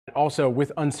Also,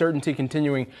 with uncertainty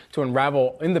continuing to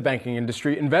unravel in the banking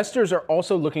industry, investors are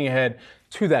also looking ahead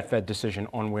to that Fed decision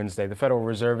on Wednesday. The Federal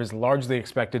Reserve is largely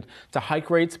expected to hike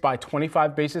rates by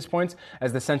 25 basis points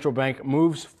as the central bank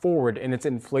moves forward in its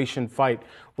inflation fight.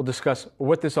 We'll discuss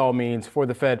what this all means for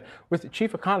the Fed with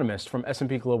chief economist from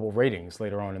S&P Global Ratings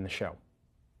later on in the show.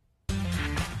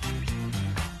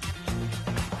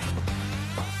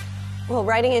 Well,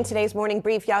 writing in today's morning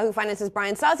brief, Yahoo Finance's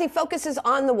Brian Sozzi focuses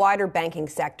on the wider banking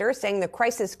sector, saying the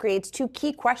crisis creates two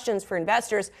key questions for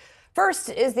investors. First,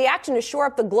 is the action to shore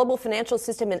up the global financial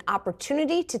system an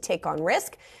opportunity to take on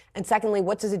risk? And secondly,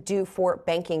 what does it do for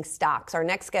banking stocks? Our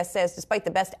next guest says despite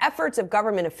the best efforts of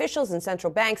government officials and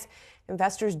central banks,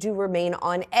 investors do remain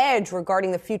on edge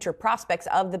regarding the future prospects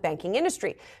of the banking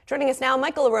industry. Joining us now,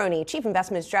 Michael Arone, Chief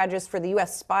Investment Strategist for the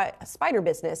U.S. SPDR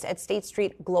Business at State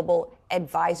Street Global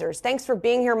Advisors. Thanks for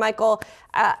being here, Michael.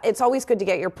 It's always good to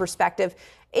get your perspective.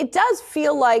 It does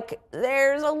feel like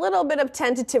there's a little bit of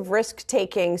tentative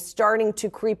risk-taking starting to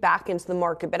creep back into the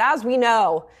market. But as we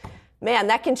know, man,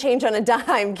 that can change on a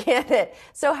dime, can't it?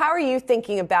 So how are you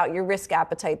thinking about your risk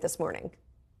appetite this morning?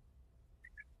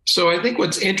 So I think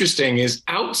what's interesting is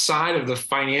outside of the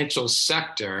financial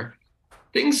sector,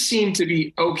 things seem to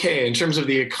be okay in terms of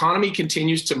the economy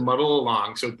continues to muddle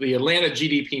along. So the Atlanta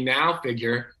GDP Now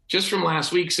figure just from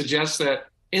last week suggests that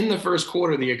in the first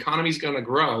quarter, the economy is going to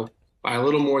grow by a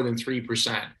little more than 3%.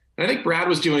 And I think Brad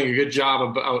was doing a good job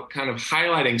about kind of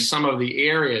highlighting some of the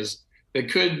areas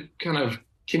that could kind of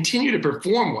continue to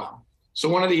perform well. So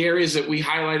one of the areas that we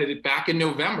highlighted back in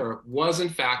November was in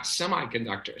fact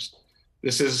semiconductors.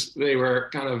 They were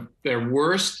kind of their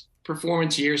worst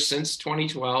performance year since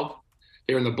 2012.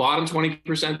 They're in the bottom 20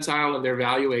 percentile of their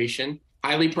valuation,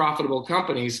 highly profitable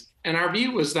companies. And our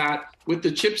view was that with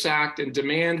the CHIPS Act and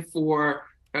demand for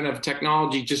kind of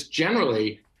technology just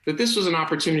generally, that this was an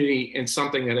opportunity and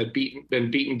something that had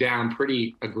been beaten down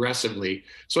pretty aggressively.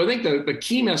 So I think the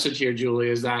key message here, Julie,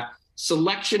 is that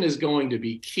selection is going to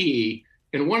be key.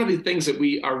 And one of the things that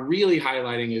we are really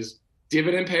highlighting is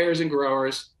dividend payers and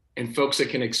growers and folks that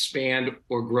can expand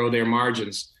or grow their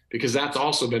margins, because that's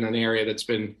also been an area that's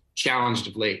been challenged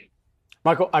of late.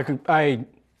 Michael, I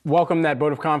welcome that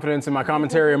vote of confidence in my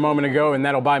commentary a moment ago, and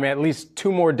that'll buy me at least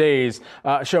 2 more days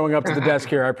showing up to the desk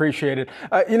here. I appreciate it.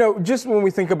 Just when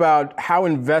we think about how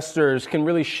investors can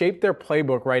really shape their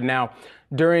playbook right now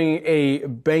during a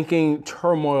banking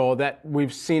turmoil that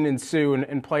we've seen ensue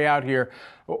and play out here,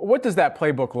 what does that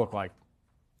playbook look like?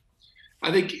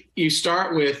 I think you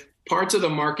start with parts of the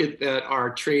market that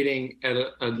are trading at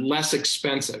a less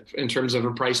expensive in terms of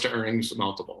a price to earnings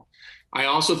multiple. I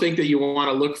also think that you want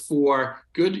to look for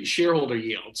good shareholder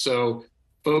yield. So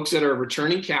folks that are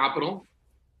returning capital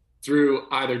through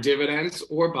either dividends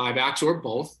or buybacks or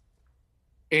both.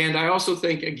 And I also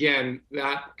think, again,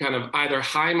 that kind of either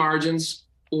high margins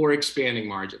or expanding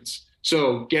margins.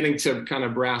 So getting to kind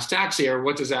of brass tacks here,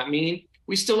 what does that mean?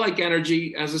 We still like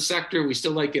energy as a sector. We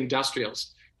still like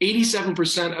industrials.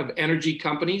 87% of energy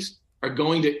companies are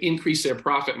going to increase their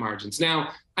profit margins.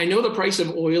 Now, I know the price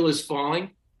of oil is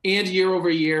falling, and year over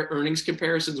year earnings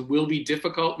comparisons will be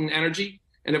difficult in energy.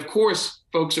 And of course,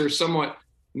 folks are somewhat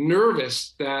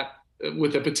nervous that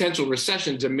with a potential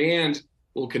recession, demand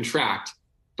will contract.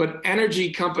 But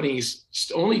energy companies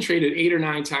only trade at 8 or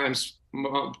 9 times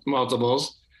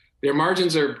multiples. Their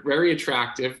margins are very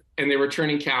attractive, and they're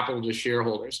returning capital to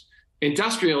shareholders.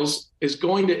 Industrials is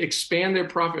going to expand their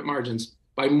profit margins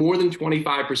by more than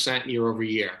 25% year over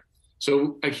year.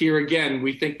 So here again,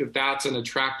 we think that that's an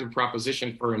attractive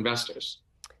proposition for investors.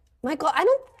 Michael, I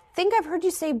don't think I've heard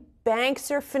you say banks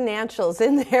or financials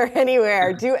in there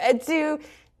anywhere. Do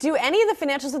any of the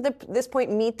financials at this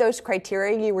point meet those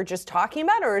criteria you were just talking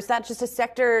about, or is that just a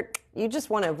sector you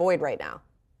just want to avoid right now?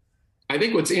 I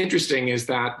think what's interesting is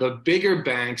that the bigger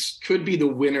banks could be the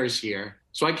winners here.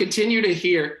 So I continue to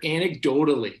hear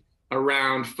anecdotally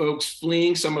around folks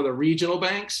fleeing some of the regional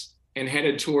banks and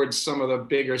headed towards some of the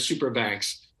bigger super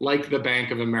banks like the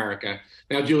Bank of America.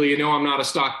 Now, Julie, you know I'm not a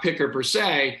stock picker per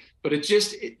se, but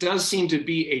it does seem to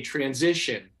be a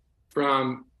transition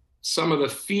from some of the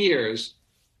fears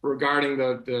regarding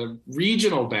the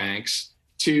regional banks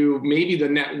to maybe the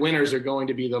net winners are going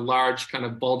to be the large kind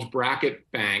of bulge bracket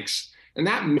banks. And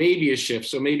that may be a shift.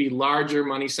 So maybe larger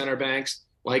money center banks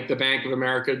like the Bank of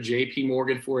America, JP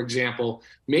Morgan, for example,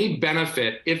 may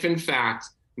benefit if, in fact,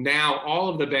 now all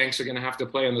of the banks are going to have to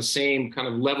play on the same kind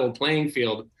of level playing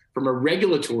field from a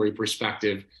regulatory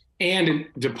perspective. And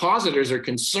depositors are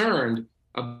concerned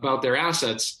about their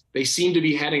assets. They seem to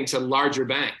be heading to larger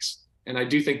banks. And I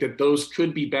do think that those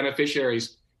could be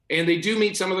beneficiaries And they do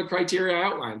meet some of the criteria I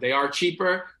outlined. They are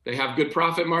cheaper, they have good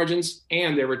profit margins,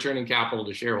 and they're returning capital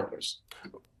to shareholders.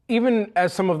 Even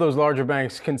as some of those larger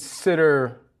banks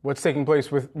consider what's taking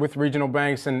place with regional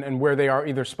banks and where they are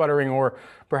either sputtering or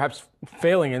perhaps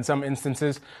failing in some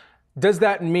instances, does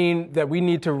that mean that we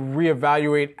need to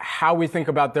reevaluate how we think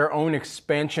about their own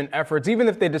expansion efforts, even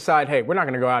if they decide, hey, we're not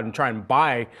going to go out and try and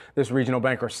buy this regional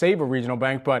bank or save a regional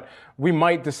bank, but we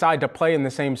might decide to play in the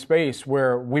same space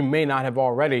where we may not have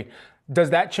already? Does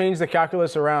that change the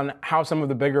calculus around how some of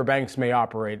the bigger banks may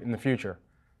operate in the future?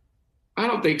 I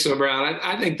don't think so, Brad.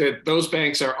 I think that those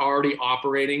banks are already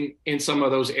operating in some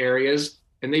of those areas,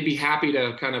 and they'd be happy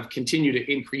to kind of continue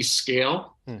to increase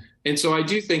scale. And so I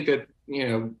do think that,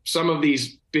 some of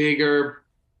these bigger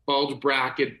bulge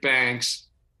bracket banks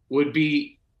would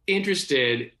be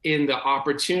interested in the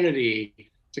opportunity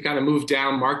to kind of move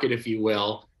down market, if you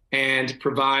will, and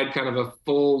provide kind of a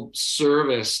full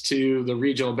service to the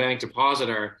regional bank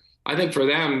depositor. I think for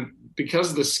them, because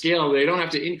of the scale, they don't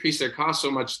have to increase their costs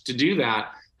so much to do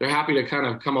that. They're happy to kind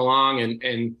of come along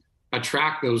and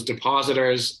attract those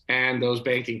depositors and those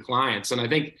banking clients. And I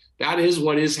think that is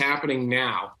what is happening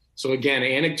now. So again,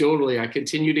 anecdotally, I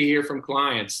continue to hear from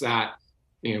clients that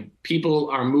people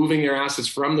are moving their assets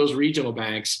from those regional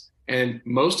banks, and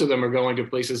most of them are going to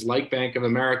places like Bank of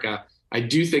America. I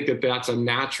do think that that's a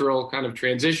natural kind of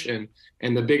transition,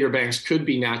 and the bigger banks could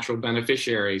be natural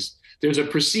beneficiaries. There's a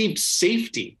perceived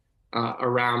safety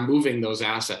around moving those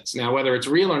assets. Now, whether it's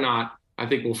real or not, I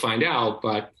think we'll find out,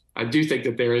 but I do think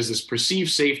that there is this perceived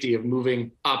safety of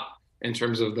moving up in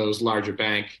terms of those larger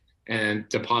bank and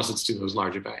deposits to those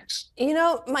larger banks.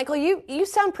 Michael, you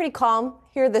sound pretty calm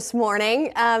here this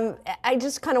morning. I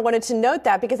just kind of wanted to note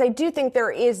that because I do think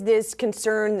there is this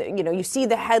concern. You see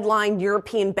the headline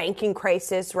European banking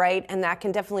crisis, right? And that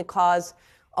can definitely cause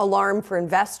alarm for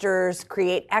investors,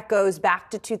 create echoes back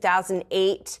to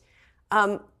 2008.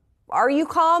 Are you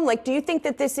calm? Do you think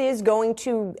that this is going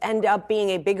to end up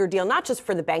being a bigger deal, not just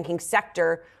for the banking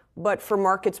sector, but for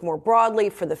markets more broadly,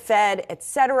 for the Fed, et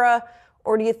cetera?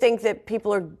 Or do you think that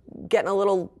people are getting a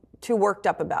little too worked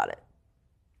up about it?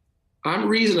 I'm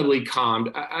reasonably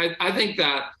calm. I think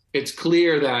that it's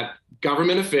clear that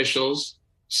government officials,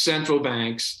 central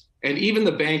banks, and even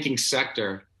the banking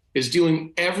sector is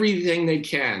doing everything they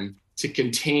can to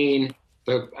contain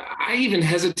I even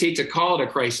hesitate to call it a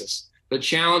crisis, the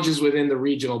challenges within the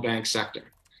regional bank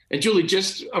sector. And Julie,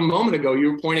 just a moment ago,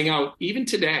 you were pointing out, even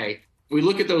today, if we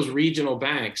look at those regional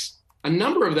banks, a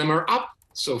number of them are up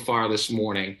so far this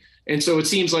morning. And so it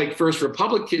seems like First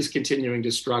Republic is continuing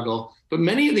to struggle, but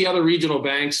many of the other regional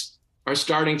banks are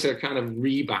starting to kind of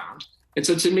rebound. And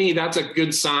so to me, that's a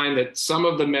good sign that some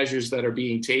of the measures that are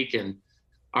being taken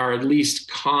are at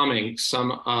least calming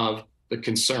some of the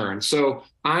concern. So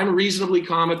I'm reasonably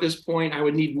calm at this point. I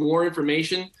would need more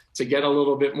information to get a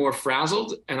little bit more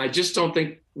frazzled, and I just don't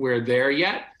think we're there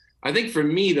yet. I think for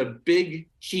me, the big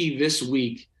key this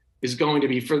week is going to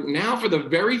be, for the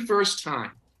very first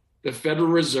time, the Federal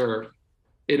Reserve,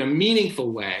 in a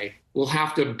meaningful way, will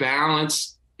have to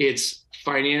balance its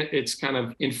kind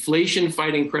of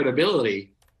inflation-fighting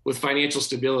credibility with financial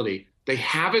stability. They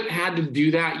haven't had to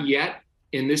do that yet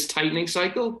in this tightening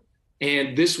cycle,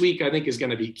 and this week I think is going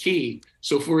to be key.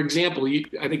 So, for example,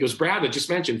 I think it was Brad that just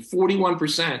mentioned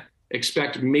 41%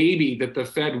 expect maybe that the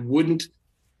Fed wouldn't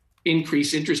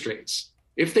increase interest rates.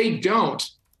 If they don't,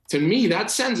 to me,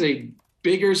 that sends a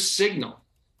bigger signal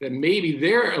that maybe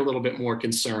they're a little bit more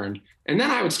concerned. And then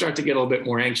I would start to get a little bit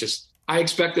more anxious. I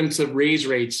expect them to raise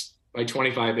rates by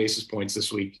 25 basis points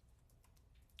this week.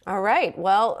 All right.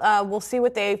 Well, we'll see we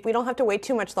don't have to wait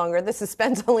too much longer. The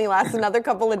suspense only lasts another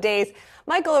couple of days.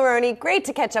 Michael Arone, great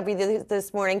to catch up with you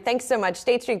this morning. Thanks so much.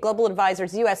 State Street Global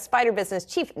Advisors, U.S. SPDR Business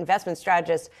Chief Investment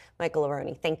Strategist, Michael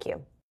Arone. Thank you.